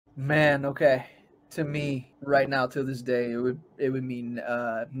Man, okay. To me, right now, to this day, it would mean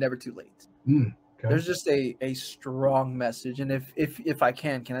never too late. Okay. There's just a strong message, and if I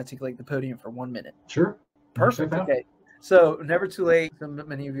can I take like the podium for 1 minute? Sure. Perfect. Okay. So never too late. So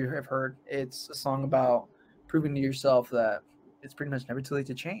many of you have heard. It's a song about proving to yourself that it's pretty much never too late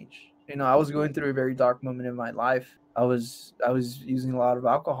to change. You know, I was going through a very dark moment in my life. I was using a lot of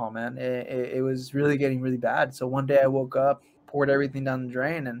alcohol, man. It was really getting really bad. So one day I woke up, poured everything down the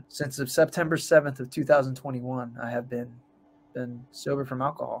drain, and since September 7th of 2021, I have been sober from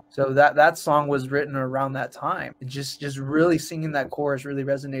alcohol. So that song was written around that time. And just really singing that chorus, really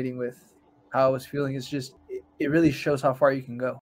resonating with how I was feeling. It's just it really shows how far you can go.